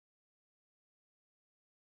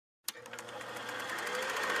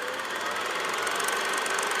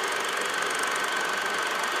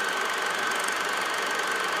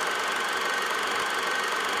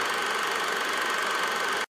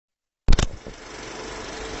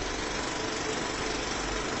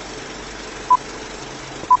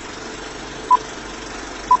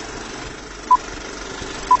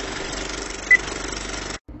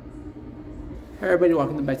everybody,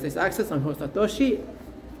 welcome to Bite-Size Access. I'm host Satoshi.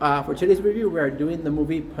 For today's review, we are doing the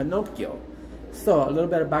movie Pinocchio. So, a little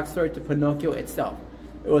bit of backstory to Pinocchio itself.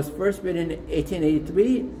 It was first written in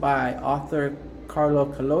 1883 by author Carlo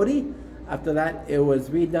Collodi. After that, it was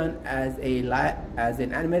redone as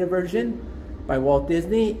an animated version by Walt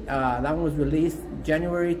Disney. That one was released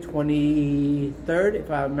January 23rd,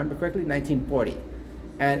 if I remember correctly, 1940.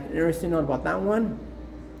 And interesting note about that one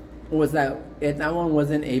was that that one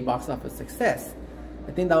wasn't a box office success.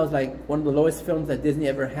 I think that was like one of the lowest films that Disney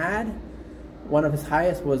ever had. One of his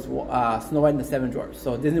highest was Snow White and the Seven Dwarfs.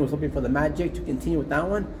 So Disney was hoping for the magic to continue with that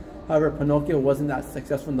one. However, Pinocchio wasn't that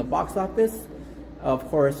successful in the box office. Of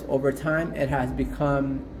course, over time, it has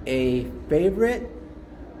become a favorite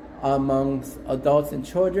amongst adults and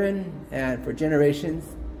children, and for generations,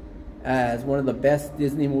 as one of the best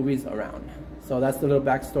Disney movies around. So that's the little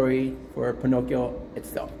backstory for Pinocchio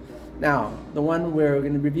itself. Now, the one we're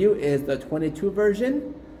going to review is the 22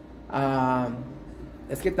 version.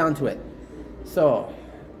 Let's get down to it. So,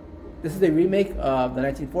 this is a remake of the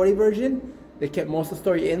 1940 version. They kept most of the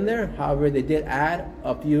story in there. However, they did add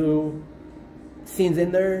a few scenes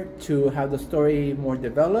in there to have the story more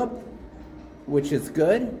developed, which is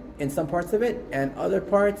good in some parts of it. And other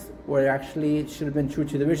parts where it actually should have been true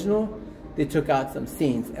to the original, they took out some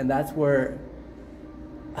scenes. And that's where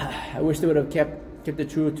I wish they would have kept it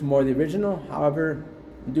true to more of the original. However,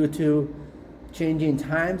 due to changing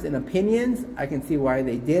times and opinions, I can see why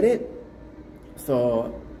they did it.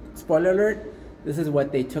 So, spoiler alert, this is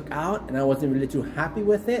what they took out, and I wasn't really too happy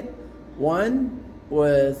with it. One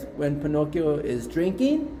was when Pinocchio is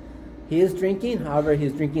drinking. He is drinking, however,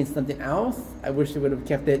 he's drinking something else. I wish they would have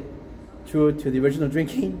kept it true to the original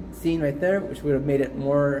drinking scene right there, which would have made it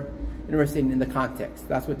more interesting in the context.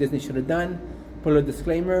 That's what Disney should have done. Put a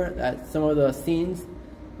disclaimer that some of the scenes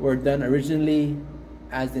were done originally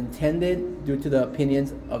as intended due to the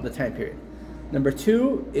opinions of the time period. Number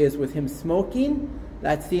two is with him smoking.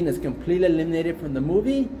 That scene is completely eliminated from the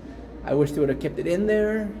movie. I wish they would have kept it in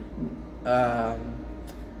there.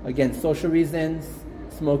 Again, social reasons.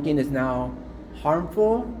 Smoking is now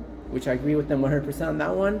harmful, which I agree with them 100% on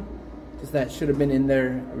that one. Just that should have been in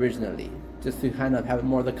there originally, just to kind of have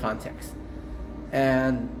more of the context.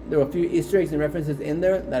 And there were a few Easter eggs and references in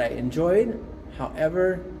there that I enjoyed.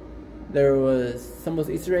 However, there was some of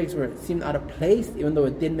those Easter eggs where it seemed out of place, even though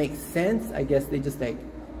it did make sense. I guess they just like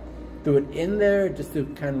threw it in there just to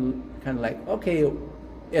kind of like, okay,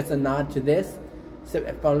 it's a nod to this. So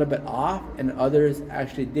it felt a little bit off, and others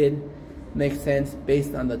actually did make sense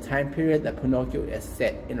based on the time period that Pinocchio is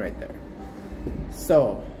set in right there.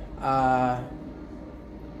 So,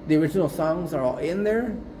 the original songs are all in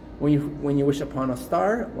there. When you Wish Upon a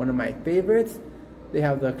Star, one of my favorites. They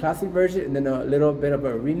have the classic version and then a little bit of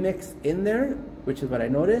a remix in there, which is what I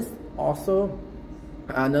noticed. Also,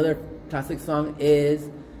 another classic song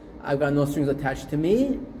is I've Got No Strings Attached to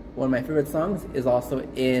Me. One of my favorite songs is also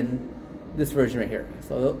in this version right here.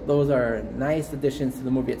 So those are nice additions to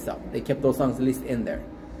the movie itself. They kept those songs at least in there.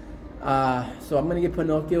 So I'm going to give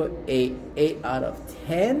Pinocchio a 8 out of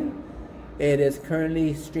 10. It is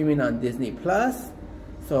currently streaming on Disney+.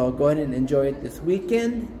 So go ahead and enjoy it this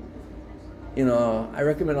weekend. You know, I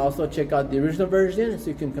recommend also check out the original version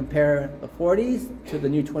so you can compare the 40s to the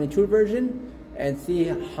new 22 version and see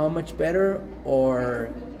how much better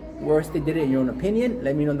or worse they did it in your own opinion.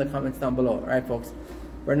 Let me know in the comments down below. Alright folks,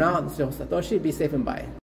 for now, this is Satoshi. Be safe and bye.